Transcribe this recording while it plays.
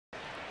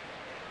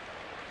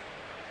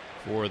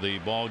for the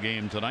ball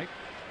game tonight.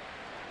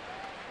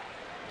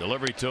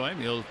 Delivery to him.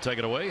 He'll take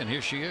it away, and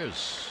here she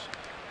is.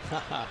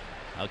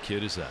 How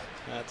cute is that?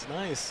 That's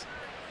nice.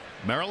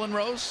 Marilyn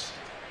Rose,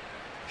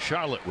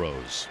 Charlotte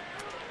Rose.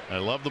 I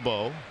love the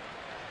bow.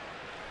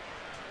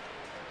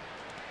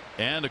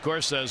 And of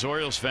course, as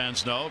Orioles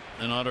fans know,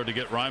 in order to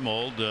get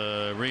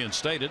Reimold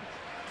reinstated,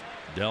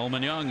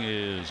 Delmon Young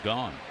is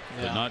gone.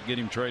 Did not get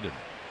him traded.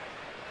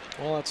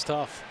 Well, that's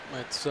tough.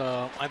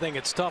 I think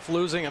it's tough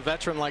losing a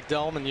veteran like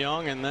Delmon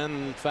Young, and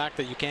then the fact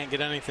that you can't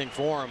get anything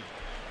for him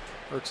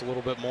hurts a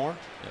little bit more.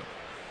 Yep.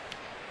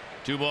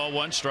 2 ball,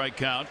 1 strike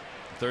count.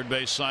 Third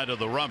base side of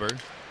the rubber.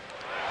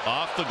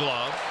 Off the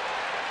glove.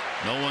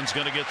 No one's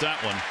going to get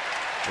that one.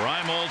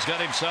 Reimold's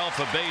got himself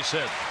a base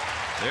hit.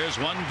 There's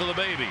one for the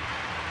baby.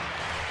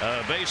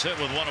 A base hit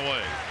with 1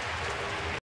 away.